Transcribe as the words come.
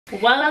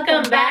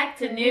Welcome back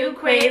to New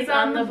Craze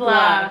on the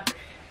Block.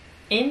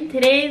 In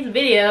today's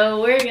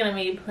video, we're gonna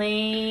be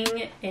playing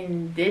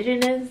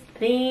Indigenous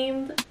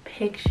themed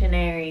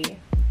Pictionary.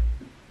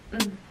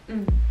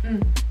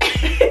 And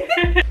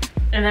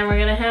then we're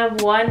gonna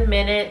have 1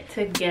 minute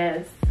to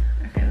guess.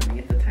 Okay, let me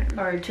get the time.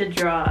 Or to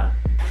draw.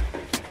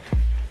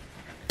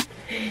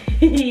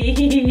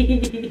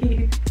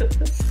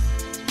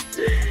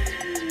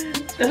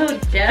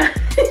 Don't judge.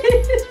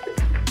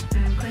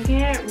 I'm clicking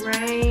it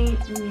right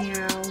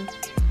now.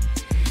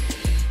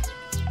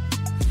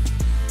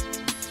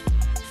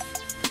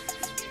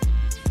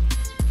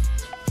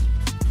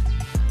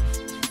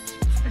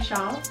 A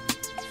shawl?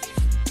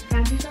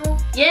 Fancy shawl?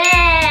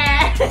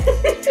 Yeah!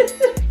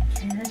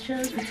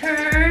 Ketchup's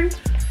turn.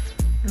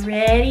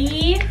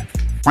 Ready?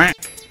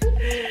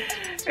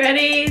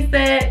 Ready,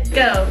 set,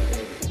 go.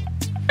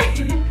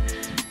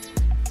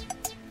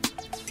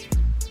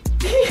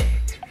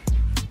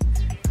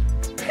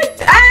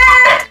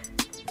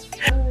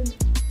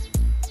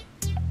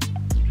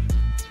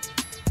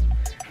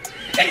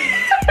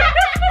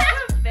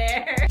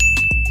 Bear.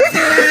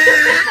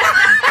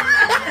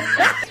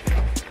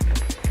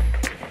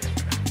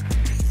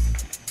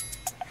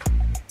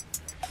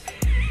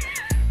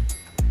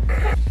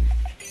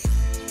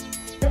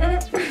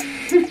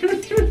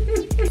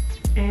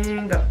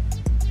 And go.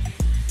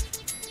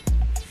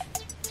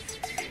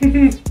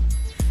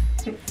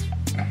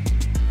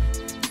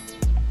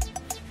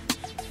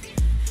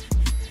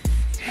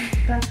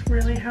 That's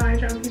really how I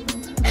draw people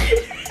now.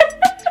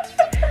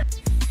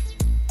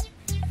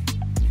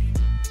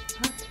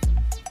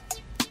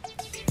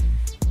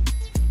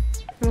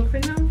 Smoke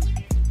signal?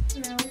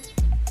 No.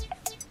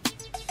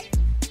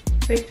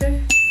 Picture?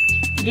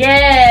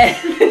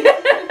 Yes!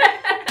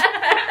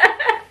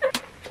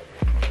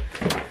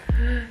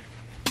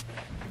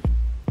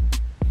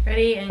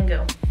 Ready and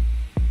go.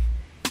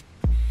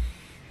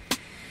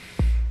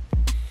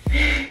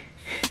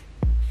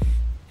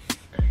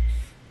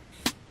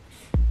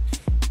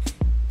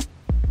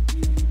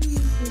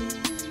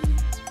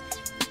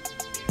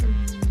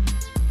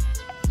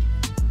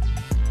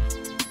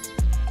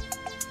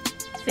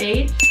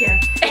 Sage? Yeah.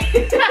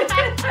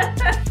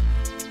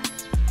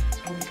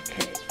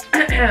 Okay.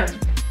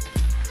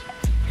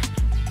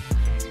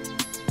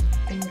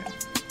 And go.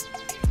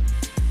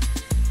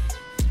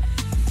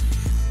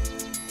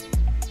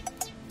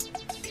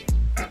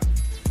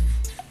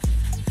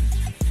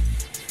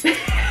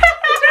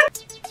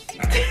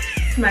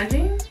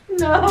 Smudging?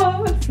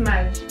 No.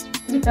 Smudge.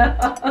 No.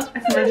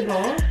 A smudge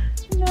bowl?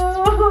 No.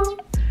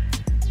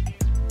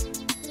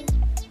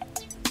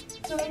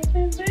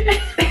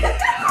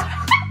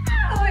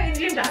 Oh, wait,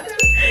 you got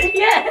this?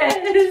 Yes.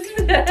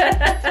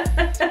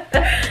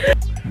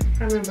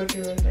 I'm gonna book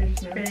your list, I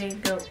just know. Ready,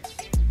 go.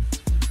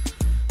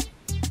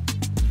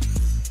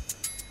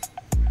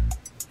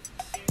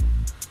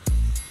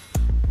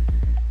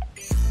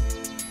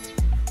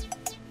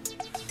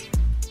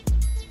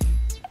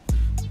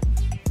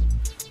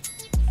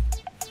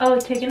 Oh,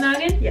 chicken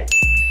nugget? Yeah.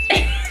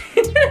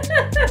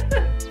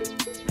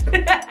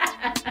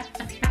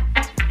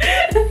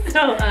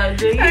 So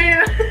ugly. I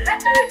know.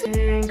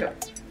 And go.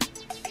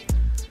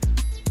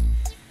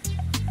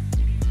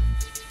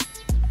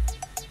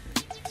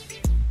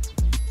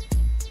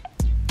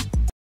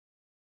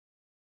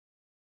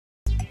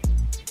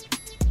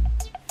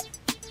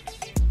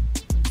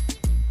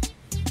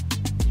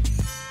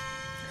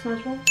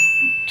 Smudge bowl?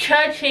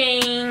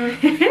 Cha-ching.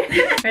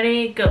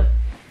 Ready, go.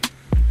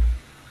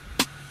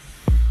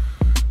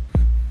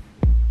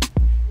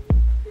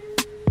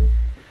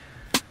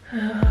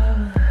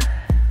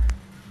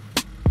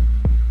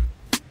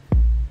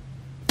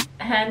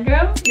 Hand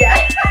drum? Yeah.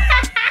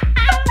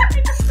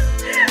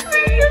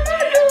 Were you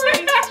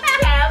like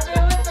tap it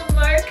with the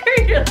marker?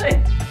 You're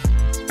like,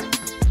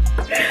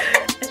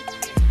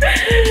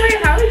 Wait,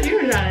 how did you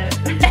draw it?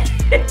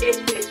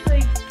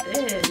 like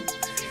this.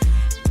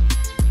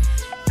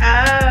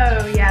 Oh,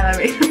 yeah, that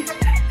makes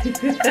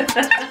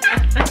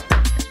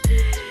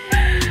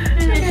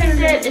And it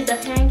turns out it's a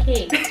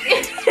pancake.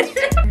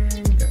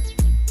 And go.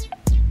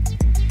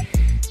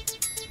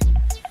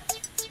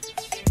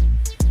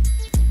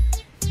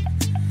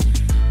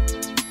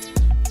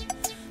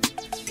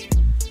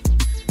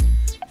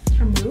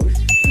 A moose?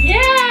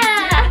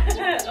 Yeah!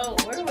 Oh,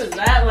 where was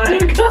that one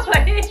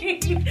going?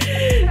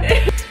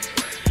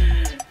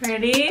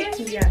 Ready?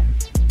 Yeah.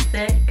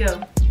 Set, go.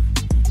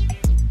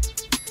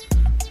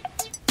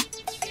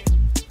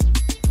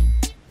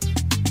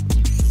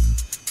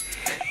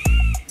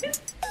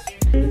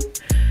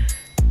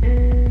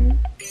 And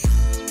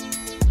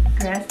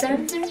Grass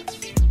dancer?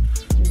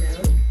 no.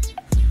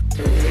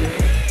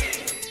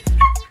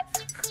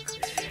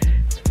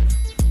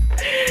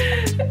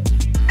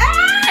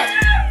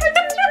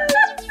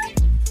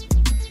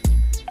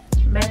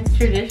 Men's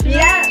tradition?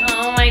 Yeah.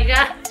 Oh my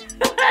god.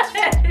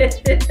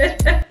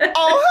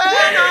 Oh,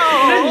 hell no!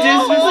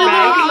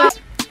 Disrespect.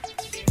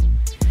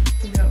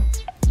 Go.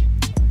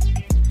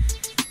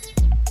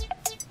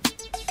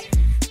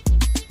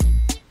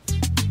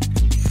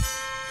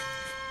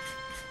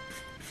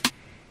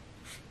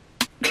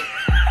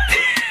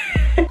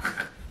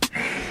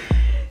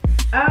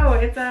 Oh,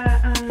 it's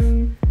a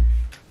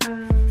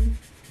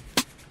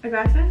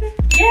glass dancer?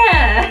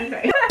 Yeah.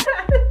 Okay.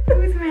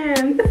 Who's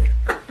man?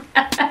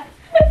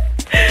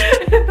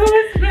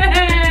 Who's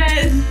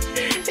man?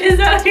 Is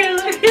that what you're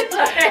looking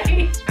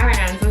like? Our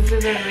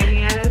ancestors are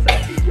looking at us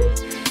like.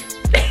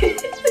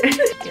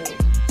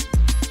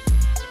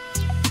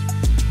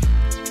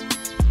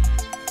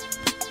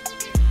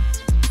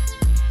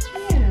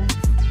 Yeah.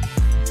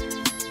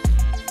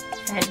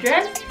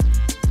 Headdress?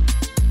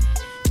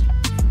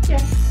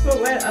 Yeah. But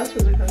what else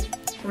is it called?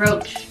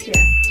 Roach.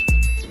 Yeah.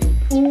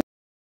 Ooh.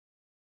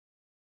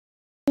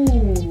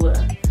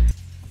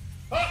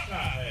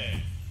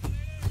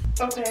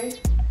 Okay.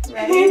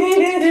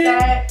 Ready,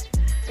 set,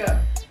 go.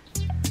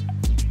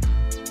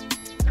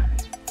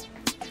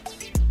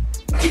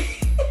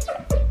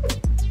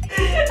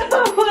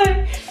 Oh my.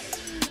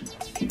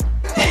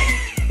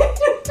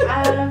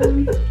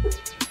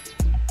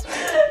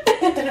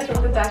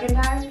 The duck in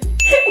time?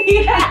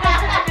 Yeah.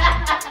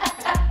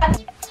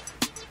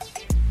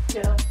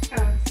 Go.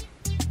 Oh.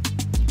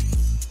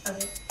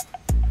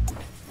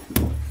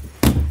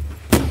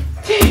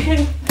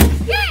 Okay.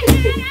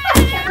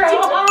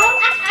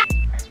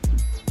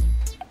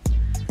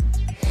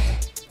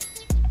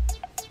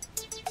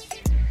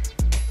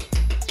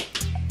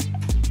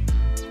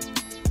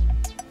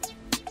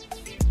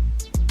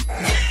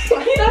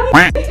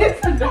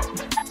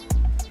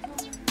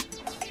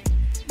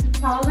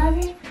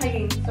 Apologizing?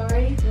 Hugging.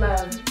 Sorry.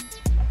 Love.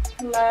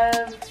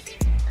 Love.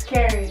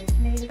 Caring.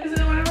 Is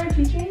it one of our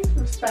teachings?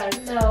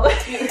 Respect. No.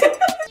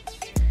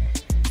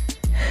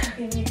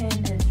 Give me a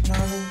hint, it's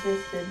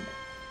non-existent.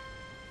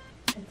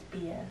 It's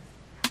BS.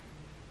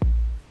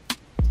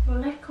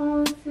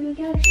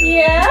 Reconciliation.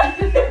 Yeah.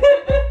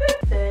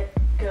 Set,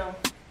 go.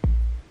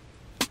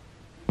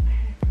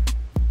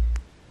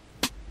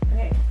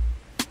 Okay.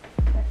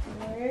 That's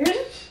weird.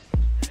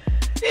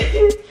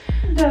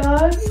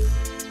 Dog.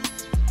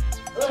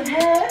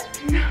 Cat.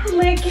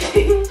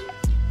 Licking.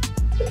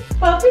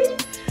 Puppy.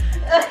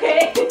 Okay.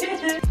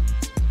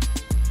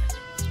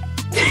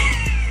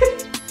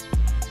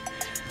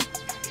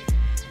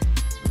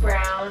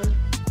 Brown.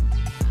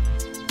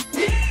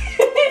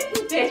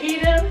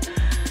 Native.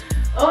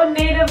 Oh,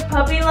 native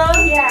puppy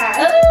love?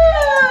 Yeah.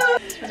 Oh.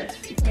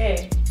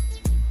 Okay.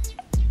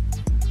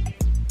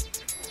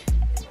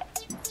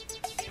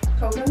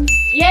 Tokens?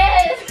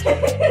 Yes!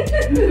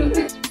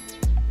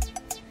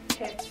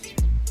 Okay.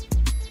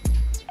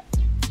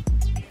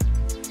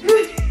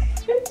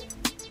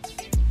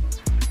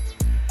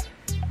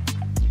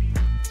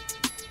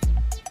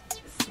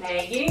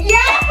 Snagging?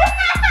 Yeah!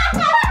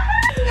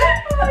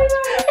 Oh my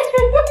god.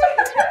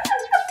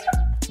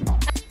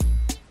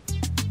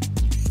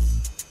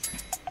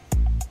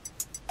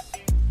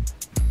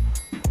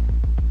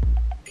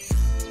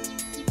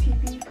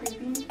 TP,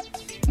 creepy.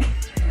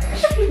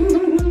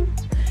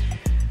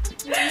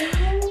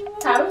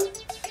 House?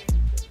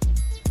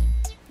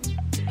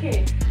 Okay.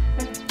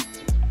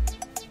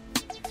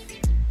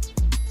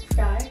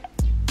 Sky.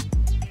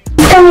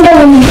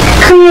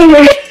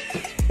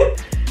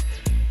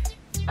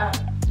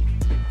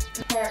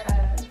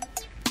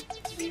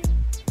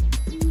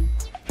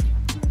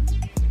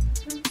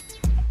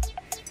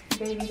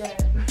 Baby dad.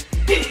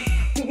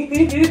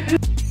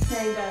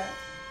 Mary dad.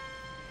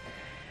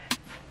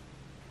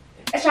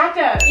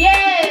 Shaka.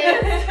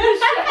 Yes!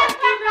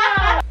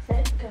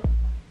 Set, go.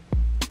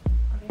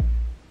 Okay.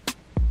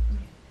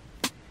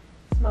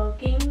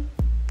 Smoking.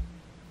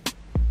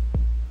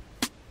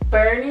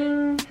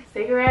 Burning.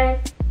 Cigarette.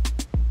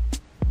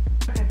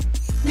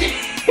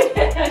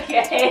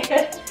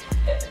 Okay.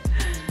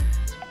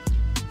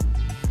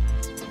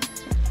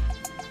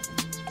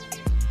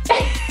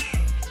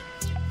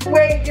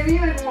 Wait, give me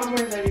like one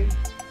more second.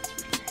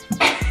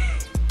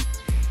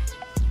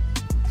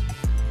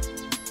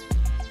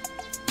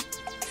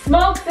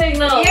 Smoke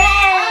signal.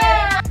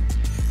 Yeah!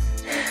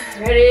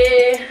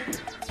 Ready?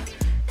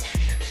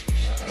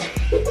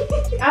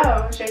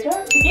 Oh, shake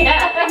up?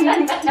 Yeah.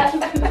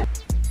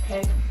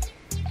 Okay.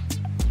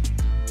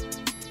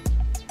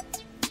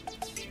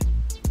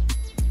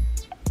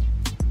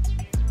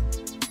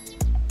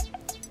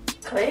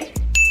 Click?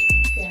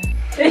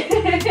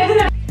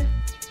 Yeah.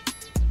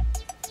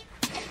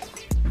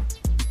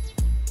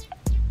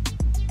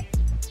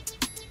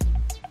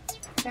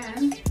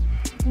 Fan.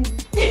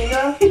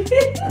 Bingo.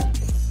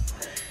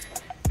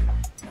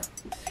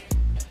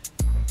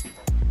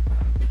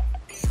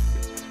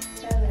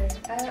 Feather.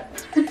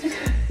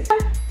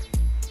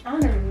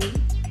 Honoring.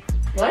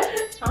 What?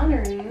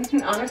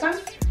 Honoring. Honor song?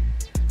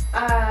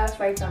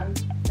 Flight song.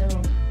 No.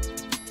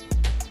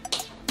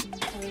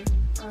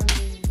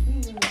 Honoring.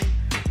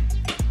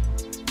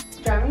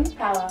 Drumming?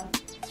 Pala.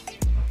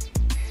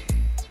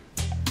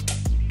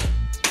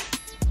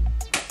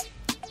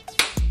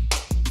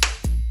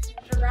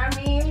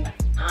 Drumming.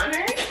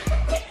 Honor?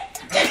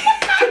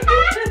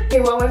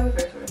 Okay, what was the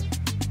first word?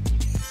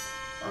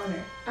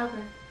 Honor.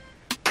 Okay.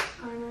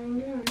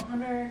 Honoring.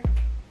 Honor.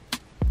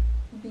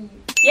 B.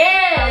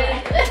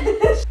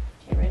 Yes!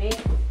 Okay, ready?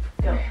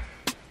 Go.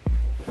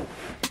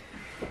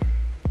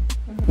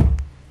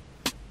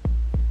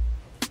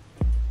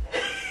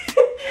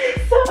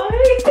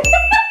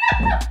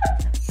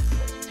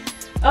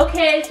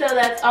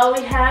 that's all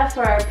we have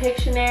for our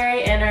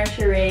Pictionary and our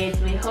charades.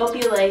 We hope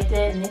you liked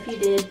it, and if you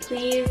did,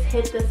 please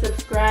hit the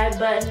subscribe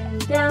button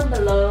down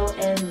below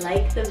and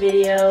like the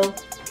video.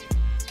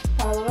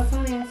 Follow us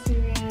on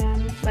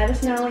Instagram. Let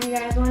us know what you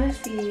guys want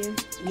to see.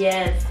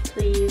 Yes,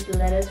 please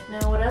let us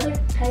know what other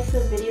types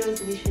of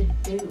videos we should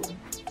do.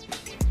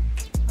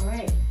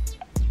 Alright.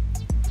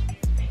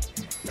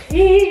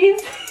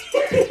 Peace.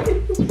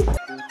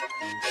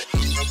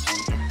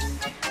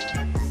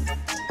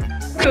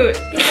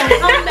 It's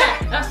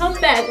a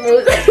humpback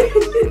moose.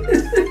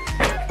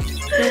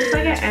 Looks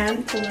like an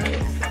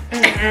antelope.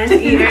 An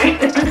anteater.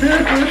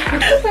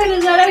 Wait,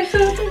 is that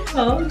actually what they're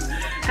called?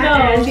 No.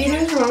 An anteater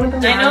is the one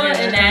with the I know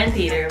water. an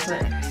anteater,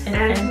 but an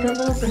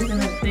antelope isn't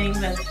a thing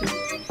that's just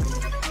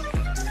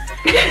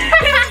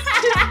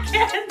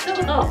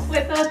antelope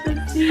without the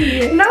C.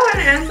 No, an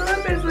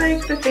antelope is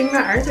like the thing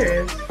that Arthur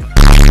is.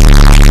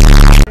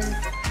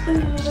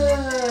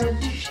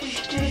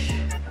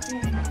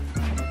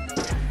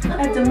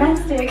 A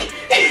domestic.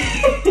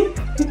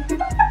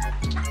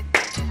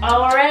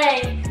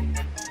 Alright.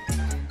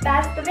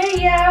 That's the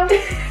video.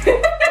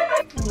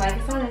 Like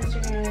us on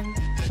Instagram.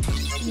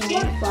 You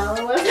can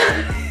follow us.